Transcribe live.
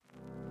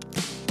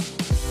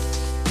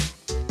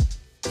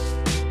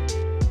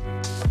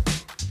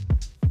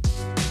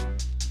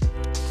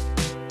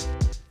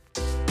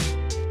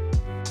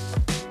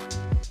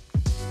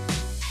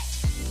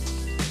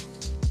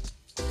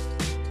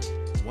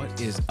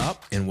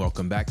up, and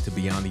welcome back to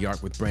Beyond the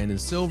Arc with Brandon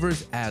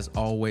Silvers. As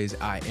always,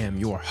 I am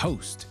your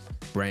host,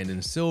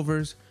 Brandon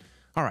Silvers.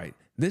 All right,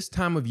 this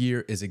time of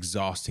year is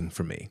exhausting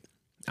for me.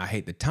 I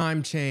hate the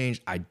time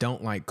change. I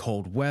don't like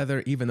cold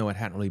weather, even though it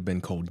hadn't really been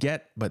cold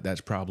yet, but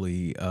that's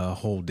probably a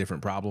whole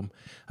different problem.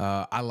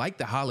 I like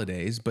the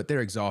holidays, but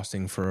they're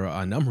exhausting for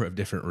a number of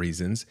different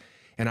reasons.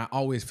 And I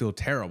always feel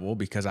terrible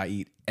because I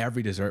eat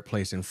every dessert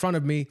placed in front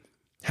of me.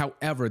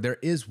 However, there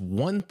is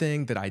one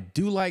thing that I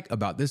do like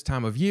about this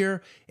time of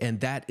year,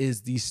 and that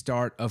is the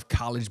start of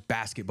college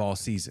basketball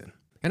season.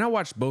 And I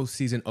watched both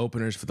season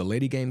openers for the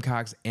Lady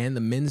Gamecocks and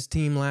the men's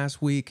team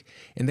last week,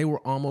 and they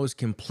were almost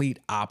complete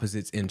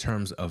opposites in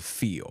terms of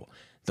feel.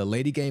 The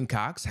Lady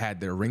Gamecocks had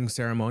their ring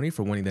ceremony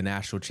for winning the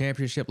national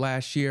championship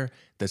last year,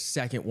 the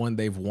second one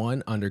they've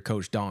won under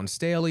Coach Dawn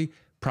Staley.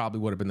 Probably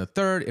would have been the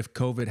third if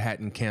COVID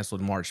hadn't canceled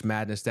March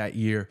Madness that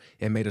year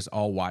and made us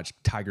all watch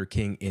Tiger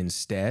King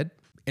instead.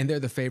 And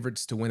they're the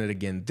favorites to win it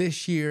again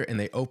this year, and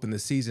they opened the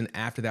season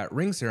after that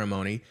ring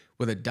ceremony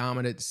with a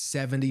dominant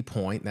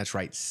 70-point, that's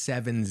right,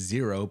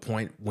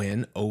 70-point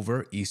win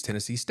over East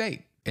Tennessee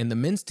State. And the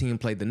men's team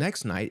played the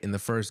next night in the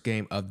first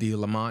game of the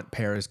Lamont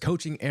Paris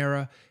coaching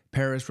era.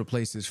 Paris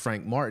replaces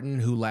Frank Martin,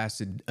 who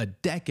lasted a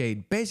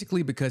decade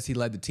basically because he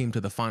led the team to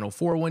the Final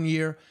Four one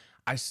year.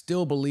 I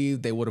still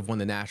believe they would have won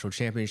the national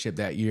championship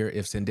that year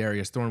if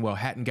Sindarius Thornwell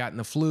hadn't gotten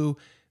the flu,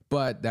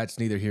 but that's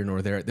neither here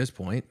nor there at this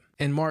point.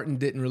 And Martin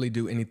didn't really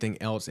do anything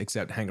else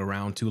except hang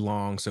around too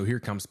long. So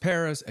here comes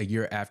Paris, a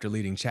year after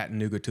leading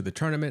Chattanooga to the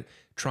tournament,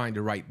 trying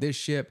to right this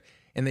ship.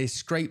 And they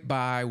scrape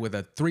by with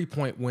a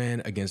 3-point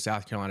win against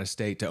South Carolina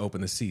State to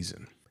open the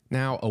season.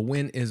 Now, a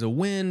win is a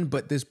win,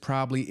 but this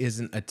probably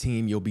isn't a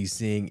team you'll be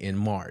seeing in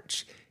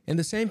March. And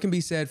the same can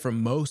be said for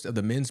most of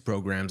the men's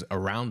programs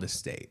around the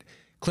state.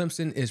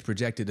 Clemson is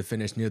projected to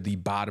finish near the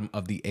bottom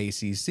of the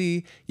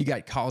ACC. You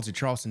got College of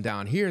Charleston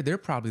down here. They're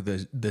probably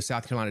the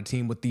South Carolina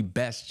team with the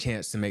best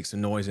chance to make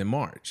some noise in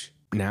March.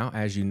 Now,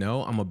 as you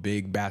know, I'm a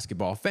big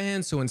basketball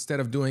fan, so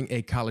instead of doing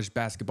a college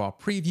basketball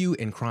preview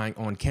and crying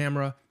on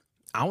camera,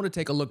 I want to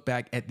take a look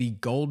back at the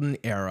golden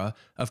era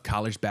of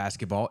college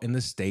basketball in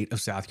the state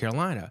of South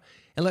Carolina.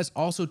 And let's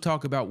also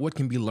talk about what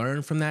can be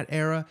learned from that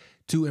era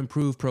to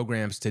improve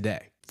programs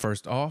today.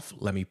 First off,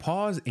 let me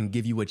pause and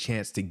give you a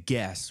chance to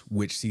guess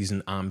which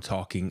season I'm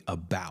talking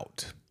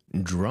about.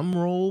 Drum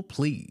roll,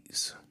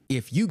 please.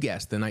 If you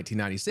guessed the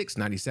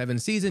 1996-97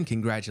 season,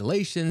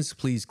 congratulations.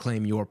 Please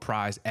claim your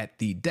prize at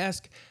the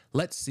desk.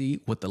 Let's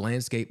see what the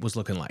landscape was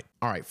looking like.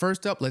 All right,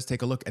 first up, let's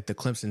take a look at the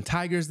Clemson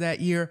Tigers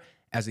that year.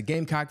 As a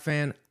Gamecock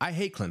fan, I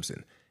hate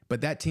Clemson,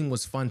 but that team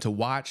was fun to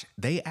watch.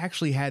 They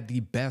actually had the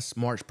best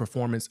March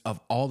performance of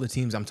all the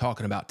teams I'm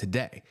talking about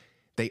today.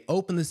 They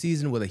opened the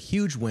season with a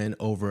huge win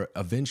over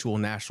eventual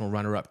national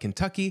runner-up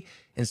Kentucky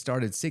and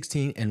started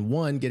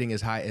 16-1, getting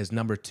as high as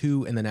number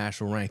 2 in the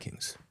national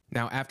rankings.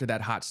 Now, after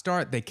that hot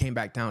start, they came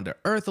back down to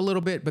earth a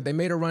little bit, but they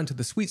made a run to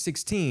the Sweet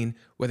 16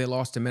 where they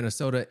lost to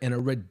Minnesota in a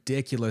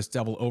ridiculous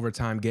double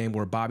overtime game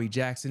where Bobby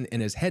Jackson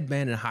in his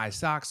headband and high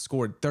socks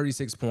scored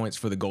 36 points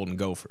for the Golden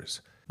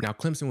Gophers. Now,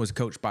 Clemson was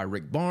coached by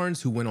Rick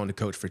Barnes, who went on to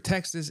coach for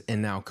Texas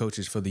and now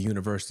coaches for the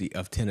University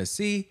of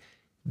Tennessee.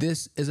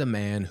 This is a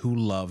man who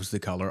loves the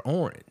color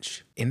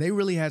orange. And they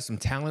really had some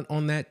talent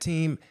on that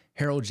team.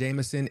 Harold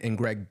Jamison and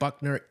Greg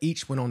Buckner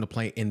each went on to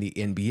play in the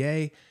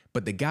NBA,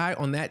 but the guy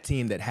on that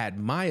team that had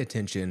my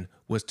attention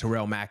was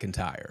Terrell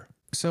McIntyre.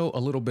 So a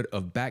little bit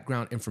of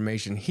background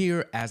information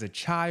here. As a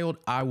child,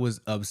 I was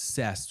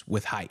obsessed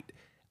with height.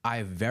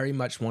 I very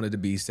much wanted to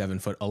be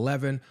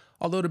 7'11",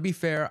 although to be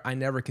fair, I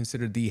never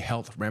considered the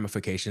health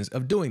ramifications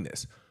of doing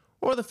this,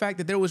 or the fact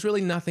that there was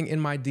really nothing in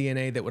my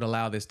DNA that would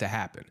allow this to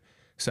happen.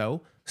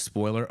 So,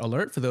 spoiler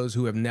alert for those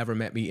who have never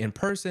met me in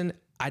person,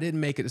 I didn't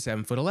make it to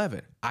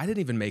 7'11". I didn't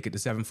even make it to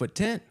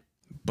 7'10".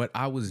 But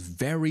I was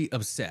very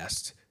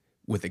obsessed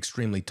with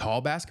extremely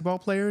tall basketball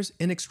players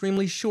and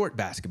extremely short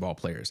basketball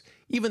players,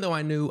 even though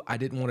I knew I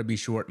didn't want to be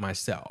short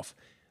myself.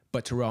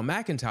 But Terrell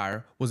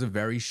McIntyre was a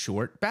very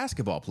short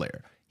basketball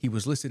player. He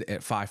was listed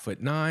at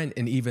 5'9",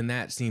 and even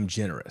that seemed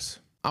generous.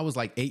 I was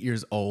like 8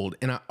 years old,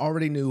 and I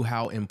already knew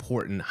how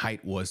important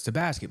height was to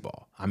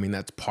basketball. I mean,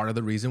 that's part of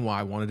the reason why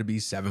I wanted to be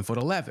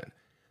 7'11".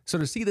 So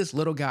to see this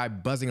little guy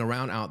buzzing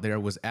around out there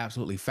was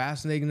absolutely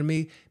fascinating to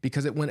me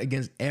because it went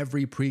against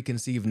every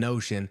preconceived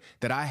notion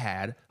that I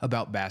had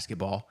about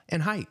basketball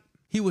and height.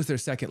 He was their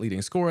second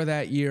leading scorer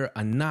that year,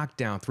 a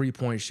knockdown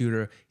three-point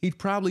shooter. He'd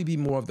probably be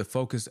more of the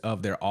focus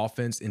of their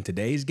offense in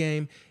today's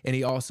game, and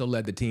he also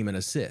led the team in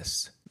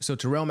assists. So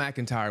Terrell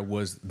McIntyre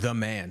was the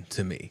man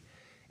to me.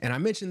 And I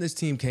mentioned this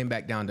team came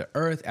back down to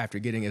earth after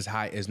getting as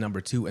high as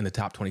number 2 in the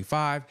top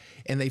 25,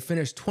 and they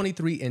finished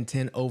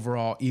 23-10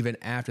 overall even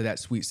after that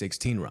Sweet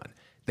 16 run.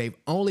 They've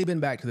only been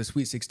back to the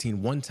Sweet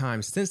 16 one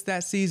time since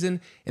that season,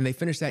 and they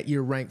finished that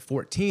year ranked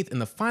 14th in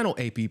the final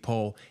AP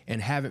poll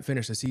and haven't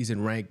finished a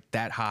season ranked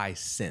that high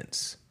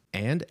since.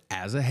 And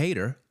as a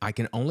hater, I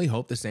can only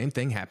hope the same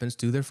thing happens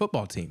to their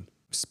football team.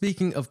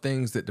 Speaking of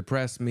things that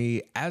depressed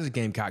me as a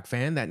Gamecock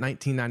fan, that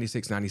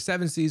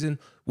 1996-97 season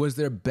was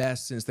their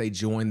best since they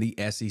joined the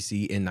SEC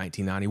in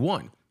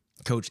 1991.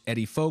 Coach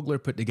Eddie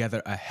Fogler put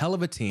together a hell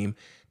of a team.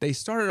 They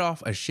started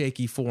off a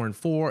shaky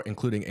 4-4,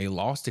 including a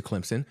loss to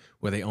Clemson,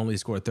 where they only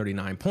scored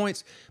 39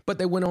 points, but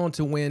they went on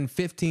to win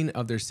 15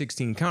 of their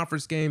 16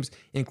 conference games,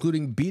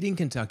 including beating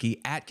Kentucky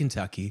at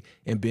Kentucky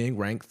and being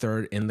ranked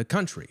third in the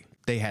country.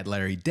 They had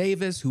Larry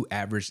Davis, who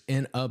averaged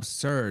an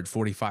absurd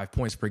 45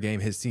 points per game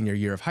his senior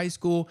year of high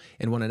school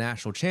and won a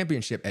national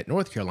championship at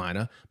North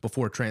Carolina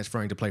before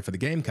transferring to play for the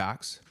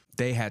Gamecocks.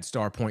 They had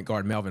star point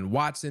guard Melvin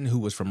Watson, who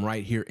was from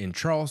right here in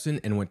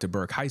Charleston and went to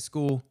Burke High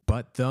School.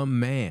 But the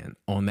man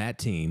on that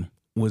team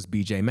was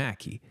B.J.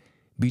 Mackey.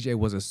 B.J.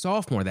 was a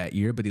sophomore that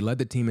year, but he led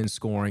the team in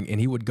scoring,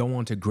 and he would go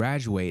on to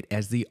graduate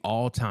as the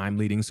all-time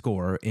leading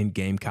scorer in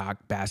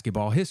Gamecock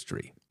basketball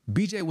history.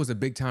 BJ was a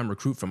big-time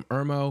recruit from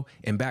Irmo,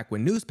 and back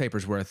when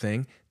newspapers were a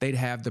thing, they'd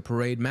have the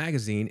Parade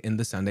magazine in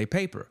the Sunday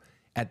paper.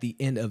 At the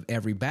end of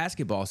every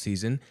basketball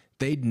season,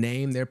 they'd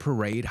name their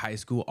Parade high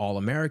school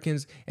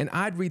All-Americans, and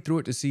I'd read through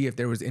it to see if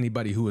there was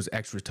anybody who was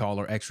extra tall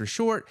or extra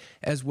short,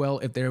 as well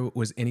if there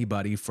was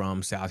anybody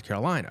from South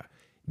Carolina.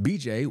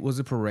 BJ was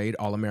a Parade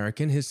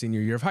All-American his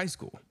senior year of high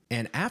school.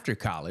 And after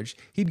college,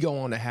 he'd go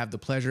on to have the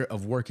pleasure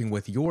of working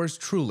with yours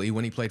truly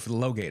when he played for the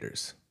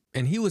Lowgators.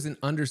 And he was an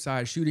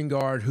undersized shooting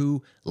guard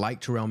who, like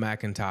Terrell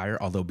McIntyre,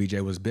 although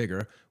BJ was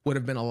bigger, would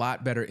have been a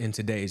lot better in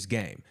today's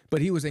game.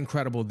 But he was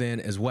incredible then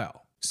as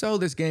well. So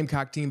this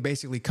Gamecock team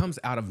basically comes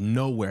out of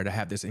nowhere to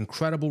have this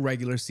incredible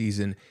regular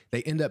season.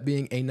 They end up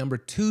being a number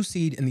 2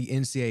 seed in the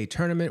NCAA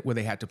tournament where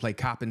they had to play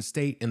Coppin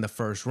State in the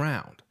first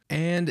round.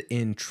 And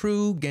in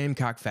true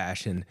Gamecock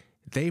fashion,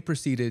 they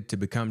proceeded to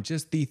become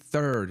just the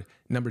 3rd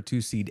number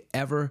 2 seed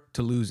ever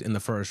to lose in the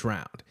first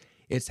round.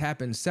 It's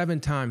happened 7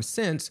 times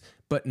since,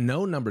 but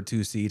no number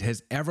 2 seed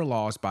has ever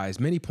lost by as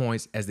many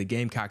points as the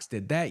Gamecocks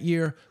did that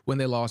year when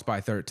they lost by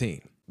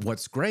 13.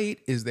 What's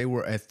great is they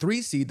were a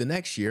 3 seed the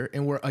next year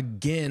and were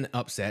again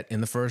upset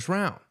in the first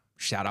round.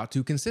 Shout out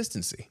to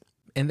consistency.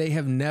 And they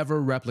have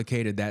never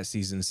replicated that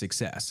season's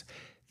success.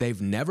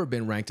 They've never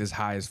been ranked as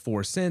high as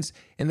 4 since,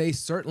 and they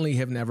certainly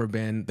have never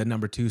been the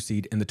number 2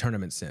 seed in the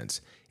tournament since.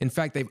 In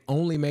fact, they've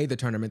only made the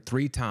tournament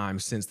 3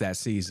 times since that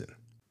season.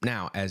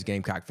 Now, as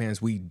Gamecock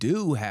fans, we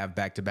do have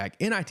back-to-back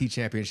NIT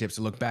championships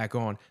to look back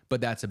on,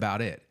 but that's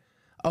about it.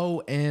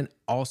 Oh, and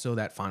also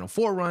that Final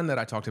Four run that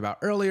I talked about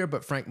earlier,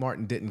 but Frank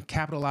Martin didn't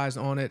capitalize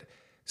on it.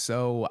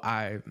 So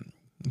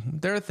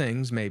there are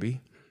things,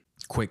 maybe.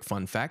 Quick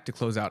fun fact to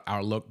close out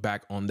our look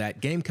back on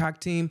that Gamecock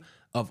team.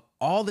 Of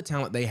all the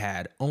talent they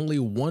had, only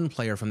one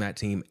player from that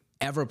team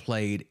ever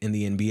played in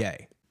the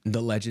NBA.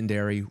 The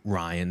legendary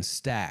Ryan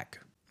Stack.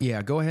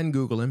 Yeah, go ahead and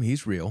Google him.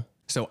 He's real.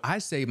 So I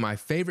saved my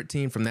favorite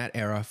team from that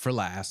era for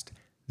last,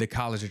 the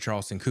College of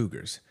Charleston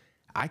Cougars.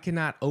 I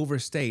cannot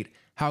overstate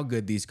how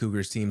good these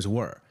Cougars teams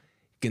were.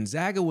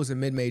 Gonzaga was a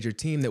mid-major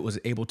team that was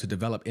able to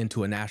develop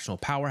into a national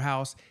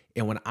powerhouse,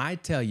 and when I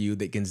tell you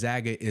that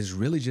Gonzaga is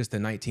really just the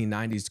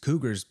 1990s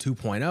Cougars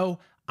 2.0,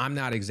 I'm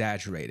not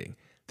exaggerating.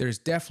 There's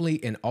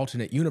definitely an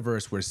alternate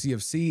universe where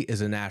CFC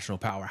is a national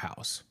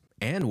powerhouse,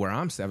 and where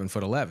I'm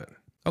 7'11".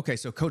 Okay,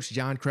 so Coach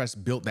John Kress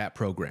built that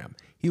program.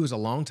 He was a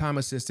longtime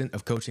assistant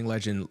of coaching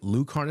legend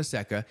Lou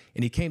Carnesecca,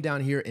 and he came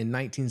down here in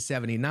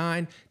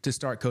 1979 to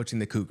start coaching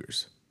the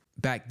Cougars.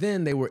 Back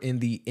then, they were in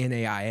the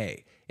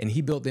NAIA, and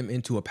he built them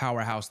into a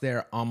powerhouse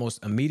there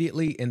almost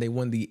immediately, and they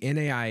won the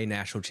NAIA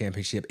National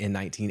Championship in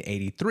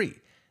 1983.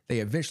 They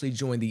eventually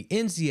joined the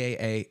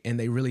NCAA, and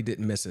they really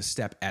didn't miss a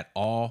step at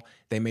all.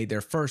 They made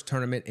their first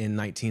tournament in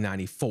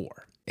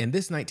 1994. And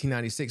this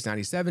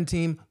 1996-97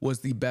 team was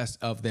the best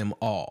of them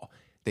all.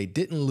 They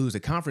didn't lose a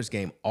conference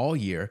game all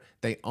year.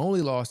 They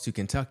only lost to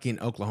Kentucky and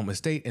Oklahoma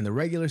State in the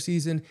regular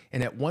season,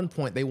 and at one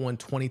point they won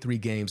 23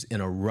 games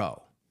in a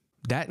row.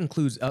 That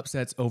includes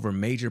upsets over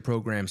major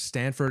programs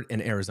Stanford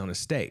and Arizona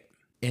State.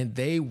 And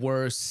they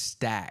were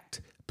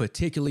stacked,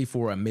 particularly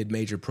for a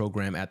mid-major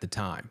program at the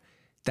time.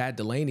 Thad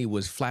Delaney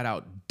was flat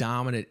out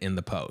dominant in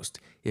the post.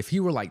 If he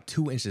were like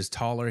 2 inches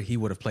taller, he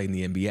would have played in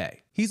the NBA.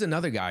 He's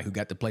another guy who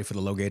got to play for the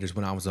Lowgators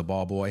when I was a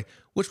ball boy,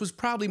 which was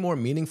probably more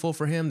meaningful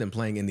for him than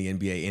playing in the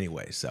NBA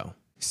anyway, so.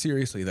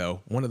 Seriously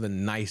though, one of the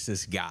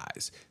nicest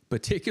guys,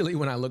 particularly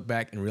when I look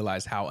back and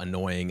realize how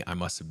annoying I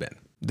must have been.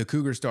 The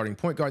Cougars starting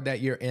point guard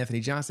that year,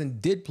 Anthony Johnson,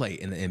 did play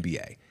in the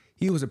NBA.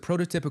 He was a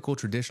prototypical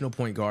traditional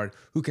point guard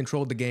who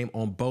controlled the game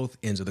on both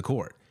ends of the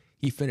court.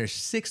 He finished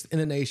 6th in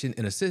the nation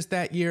in assists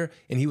that year,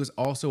 and he was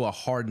also a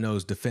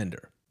hard-nosed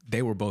defender.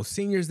 They were both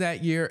seniors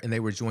that year, and they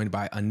were joined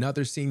by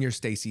another senior,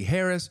 Stacey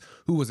Harris,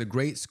 who was a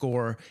great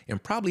scorer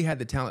and probably had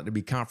the talent to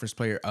be Conference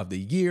Player of the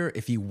Year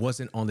if he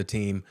wasn't on the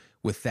team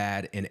with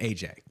Thad and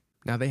AJ.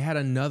 Now, they had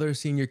another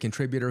senior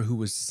contributor who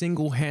was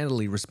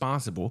single-handedly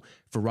responsible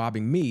for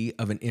robbing me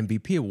of an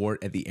MVP award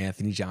at the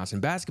Anthony Johnson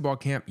basketball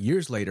camp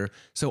years later,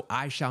 so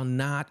I shall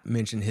not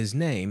mention his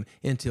name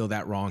until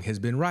that wrong has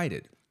been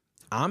righted.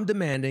 I'm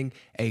demanding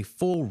a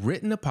full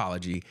written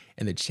apology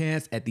and the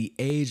chance at the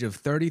age of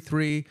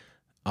 33,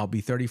 I'll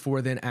be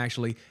 34 then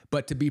actually,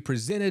 but to be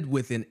presented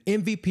with an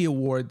MVP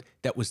award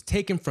that was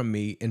taken from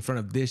me in front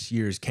of this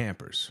year's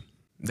campers.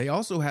 They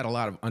also had a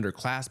lot of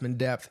underclassmen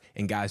depth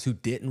and guys who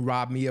didn't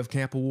rob me of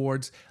camp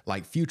awards,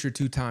 like future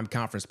two-time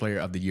Conference Player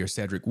of the Year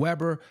Cedric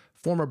Weber,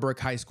 former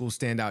Burke High School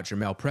standout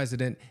Jermel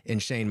President,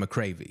 and Shane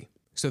McCravey.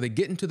 So they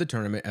get into the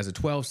tournament as a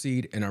 12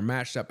 seed and are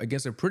matched up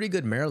against a pretty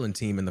good Maryland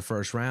team in the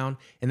first round,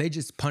 and they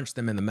just punched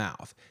them in the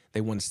mouth.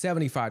 They won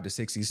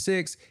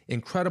 75-66,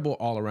 incredible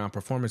all-around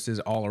performances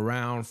all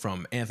around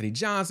from Anthony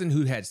Johnson,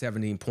 who had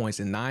 17 points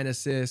and 9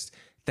 assists,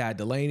 Thad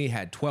Delaney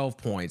had 12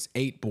 points,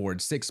 8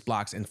 boards, 6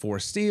 blocks, and 4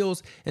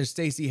 steals, and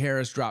Stacey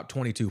Harris dropped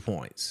 22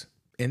 points.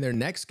 And their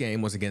next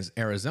game was against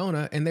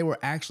Arizona, and they were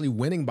actually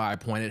winning by a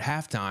point at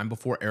halftime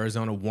before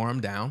Arizona wore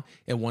them down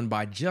and won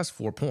by just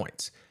 4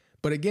 points.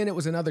 But again, it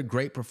was another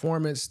great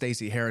performance.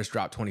 Stacey Harris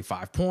dropped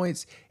 25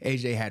 points,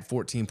 AJ had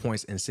 14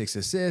 points and 6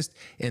 assists,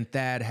 and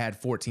Thad had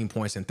 14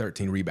 points and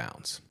 13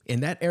 rebounds.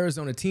 And that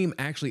Arizona team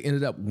actually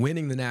ended up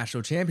winning the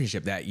national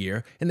championship that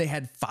year, and they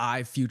had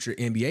 5 future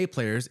NBA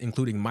players,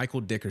 including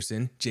Michael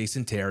Dickerson,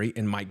 Jason Terry,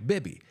 and Mike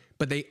Bibby.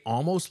 But they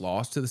almost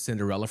lost to the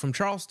Cinderella from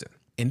Charleston.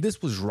 And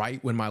this was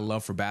right when my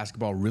love for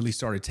basketball really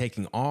started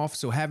taking off,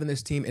 so having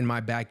this team in my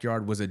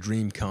backyard was a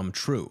dream come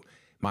true.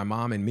 My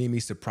mom and Mimi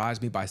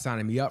surprised me by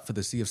signing me up for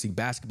the CFC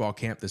basketball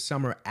camp this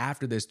summer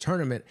after this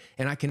tournament,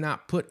 and I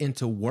cannot put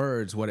into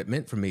words what it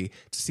meant for me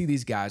to see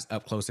these guys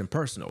up close and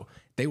personal.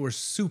 They were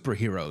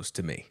superheroes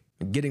to me.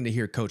 Getting to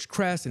hear Coach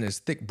Kress in his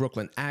thick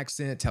Brooklyn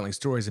accent telling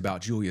stories about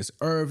Julius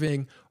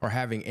Erving, or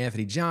having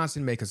Anthony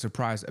Johnson make a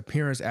surprise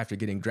appearance after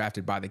getting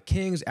drafted by the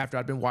Kings after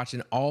I'd been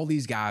watching all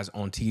these guys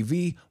on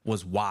TV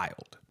was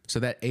wild. So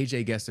that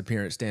AJ guest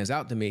appearance stands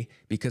out to me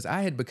because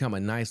I had become a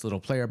nice little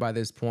player by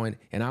this point,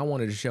 and I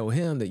wanted to show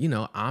him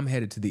that, I'm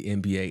headed to the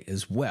NBA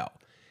as well.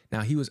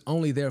 Now, he was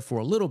only there for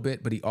a little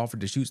bit, but he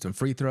offered to shoot some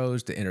free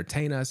throws to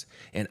entertain us,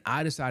 and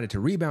I decided to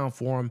rebound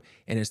for him,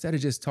 and instead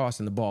of just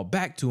tossing the ball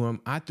back to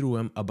him, I threw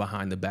him a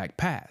behind-the-back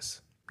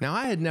pass. Now,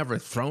 I had never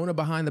thrown a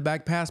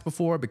behind-the-back pass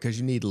before because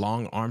you need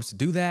long arms to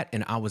do that,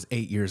 and I was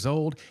 8 years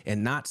old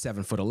and not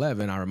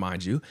 7'11", I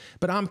remind you,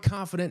 but I'm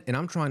confident and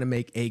I'm trying to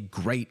make a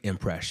great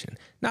impression.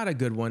 Not a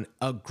good one,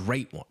 a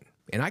great one.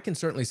 And I can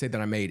certainly say that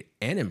I made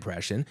an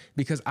impression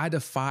because I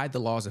defied the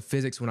laws of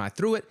physics when I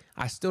threw it.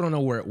 I still don't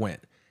know where it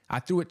went. I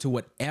threw it to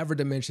whatever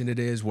dimension it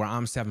is where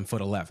I'm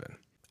 7'11".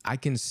 I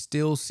can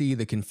still see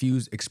the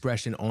confused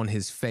expression on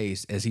his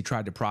face as he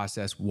tried to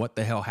process what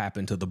the hell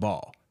happened to the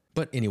ball.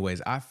 But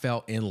anyways, I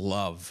fell in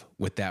love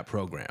with that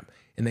program,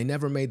 and they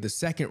never made the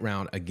second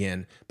round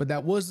again, but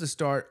that was the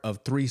start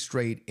of 3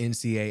 straight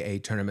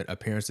NCAA tournament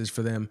appearances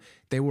for them.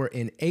 They were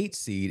an 8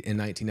 seed in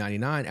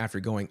 1999 after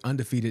going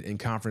undefeated in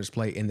conference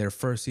play in their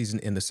first season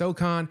in the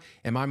SoCon,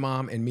 and my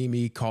mom and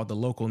Mimi called the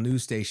local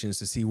news stations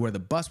to see where the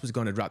bus was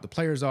going to drop the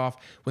players off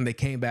when they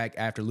came back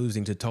after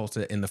losing to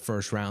Tulsa in the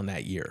first round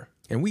that year.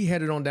 And we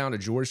headed on down to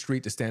George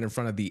Street to stand in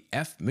front of the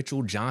F.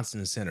 Mitchell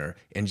Johnson Center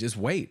and just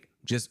wait.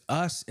 Just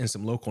us and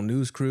some local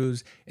news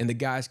crews, and the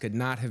guys could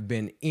not have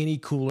been any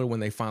cooler when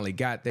they finally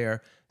got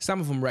there.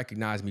 Some of them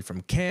recognized me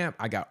from camp.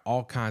 I got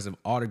all kinds of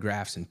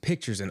autographs and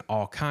pictures and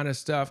all kind of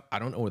stuff. I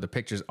don't know where the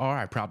pictures are.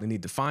 I probably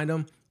need to find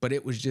them, but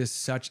it was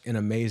just such an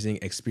amazing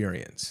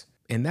experience.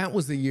 And that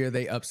was the year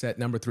they upset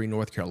number 3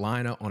 North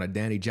Carolina on a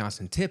Danny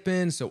Johnson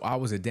tip-in, so I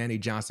was a Danny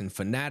Johnson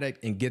fanatic,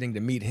 and getting to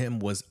meet him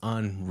was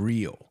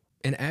unreal.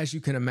 And as you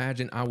can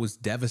imagine, I was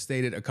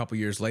devastated a couple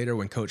years later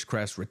when Coach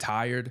Kress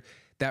retired.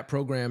 That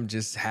program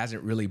just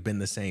hasn't really been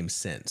the same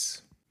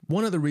since.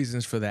 One of the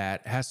reasons for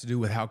that has to do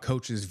with how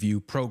coaches view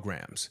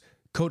programs.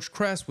 Coach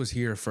Kress was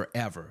here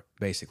forever,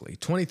 basically.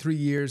 23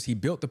 years, he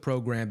built the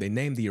program, they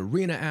named the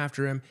arena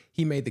after him,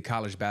 he made the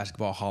College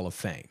Basketball Hall of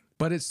Fame.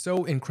 But it's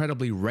so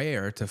incredibly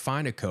rare to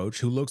find a coach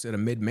who looks at a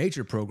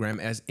mid-major program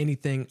as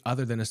anything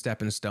other than a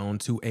stepping stone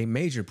to a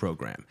major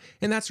program.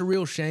 And that's a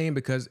real shame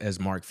because, as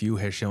Mark Few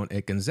has shown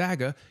at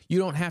Gonzaga, you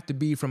don't have to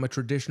be from a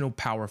traditional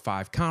Power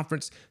 5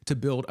 conference to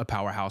build a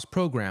powerhouse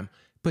program,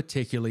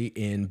 particularly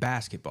in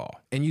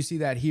basketball. And you see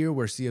that here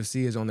where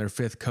CFC is on their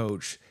 5th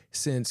coach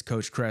since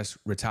Coach Kress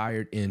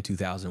retired in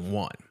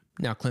 2001.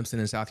 Now, Clemson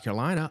and South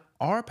Carolina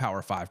are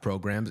Power 5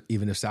 programs,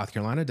 even if South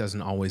Carolina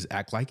doesn't always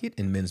act like it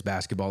in men's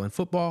basketball and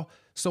football.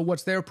 So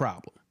what's their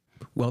problem?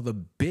 Well, the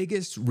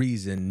biggest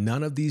reason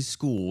none of these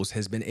schools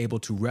has been able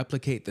to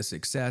replicate the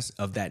success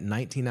of that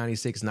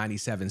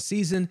 1996-97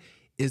 season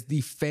is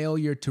the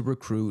failure to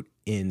recruit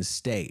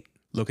in-state.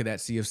 Look at that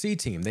CFC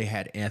team. They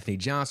had Anthony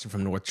Johnson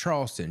from North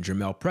Charleston,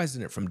 Jermel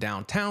President from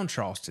downtown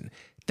Charleston,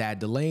 Thad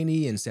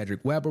Delaney and Cedric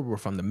Weber were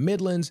from the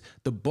Midlands.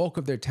 The bulk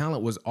of their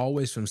talent was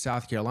always from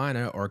South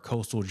Carolina or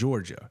coastal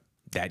Georgia.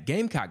 That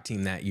Gamecock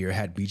team that year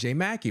had B.J.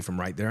 Mackey from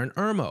right there in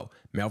Irmo,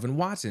 Melvin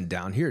Watson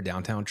down here,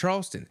 downtown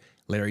Charleston,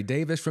 Larry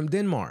Davis from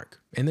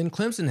Denmark, and then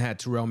Clemson had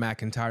Terrell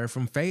McIntyre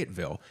from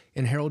Fayetteville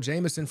and Harold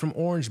Jameson from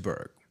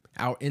Orangeburg.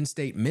 Our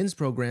in-state men's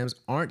programs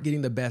aren't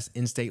getting the best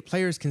in-state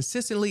players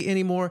consistently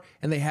anymore,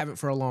 and they haven't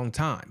for a long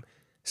time.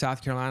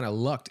 South Carolina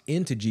lucked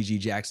into G.G.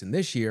 Jackson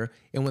this year,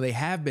 and when they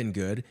have been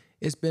good,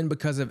 it's been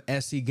because of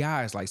SC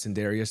guys like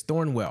Sindarius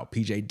Thornwell,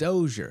 PJ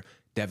Dozier,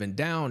 Devin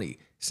Downey,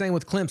 same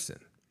with Clemson.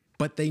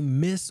 But they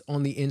miss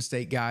on the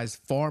in-state guys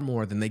far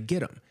more than they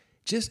get them.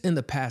 just in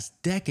the past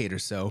decade or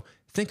so,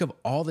 think of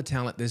all the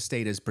talent this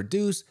state has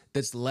produced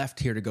that's left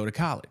here to go to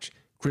college.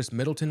 Chris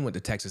Middleton went to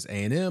Texas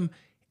A&M,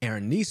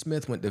 Aaron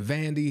Nesmith went to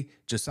Vandy,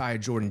 Josiah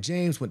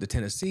Jordan-James went to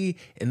Tennessee,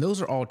 and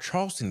those are all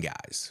Charleston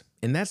guys.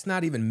 And that's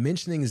not even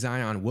mentioning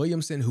Zion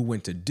Williamson, who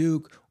went to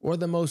Duke, or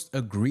the most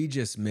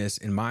egregious miss,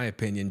 in my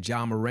opinion,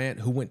 Ja Morant,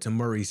 who went to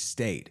Murray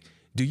State.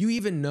 Do you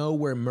even know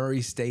where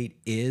Murray State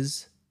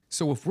is?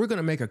 So if we're going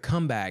to make a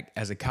comeback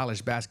as a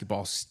college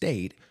basketball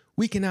state,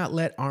 we cannot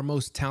let our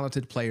most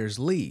talented players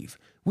leave.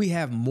 We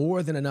have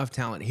more than enough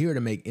talent here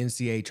to make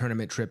NCAA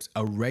tournament trips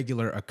a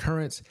regular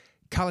occurrence.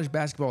 College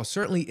basketball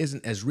certainly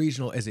isn't as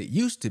regional as it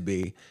used to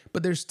be,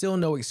 but there's still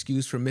no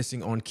excuse for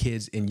missing on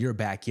kids in your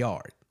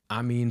backyard.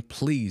 I mean,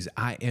 please,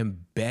 I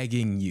am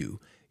begging you.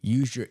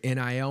 Use your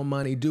NIL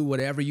money, do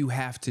whatever you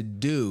have to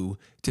do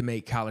to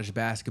make college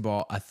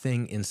basketball a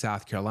thing in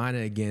South Carolina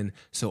again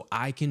so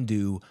I can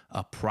do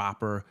a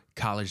proper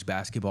college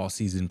basketball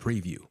season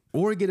preview.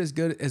 Or get as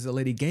good as the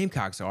Lady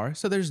Gamecocks are,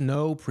 so there's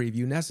no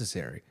preview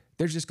necessary.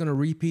 They're just going to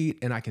repeat,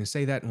 and I can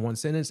say that in one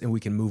sentence and we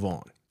can move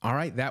on. All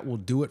right, that will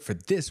do it for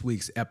this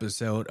week's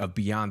episode of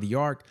Beyond the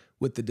Arc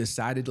with the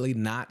decidedly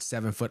not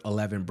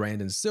 7'11"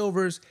 Brandon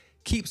Silvers.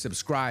 Keep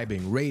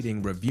subscribing,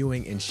 rating,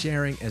 reviewing, and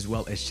sharing, as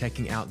well as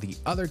checking out the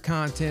other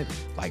content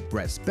like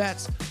Brett's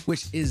Bets,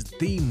 which is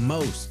the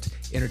most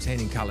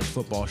entertaining college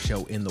football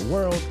show in the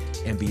world,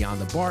 and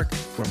Beyond the Bark,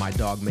 where my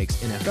dog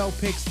makes NFL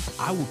picks.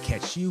 I will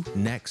catch you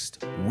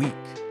next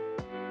week.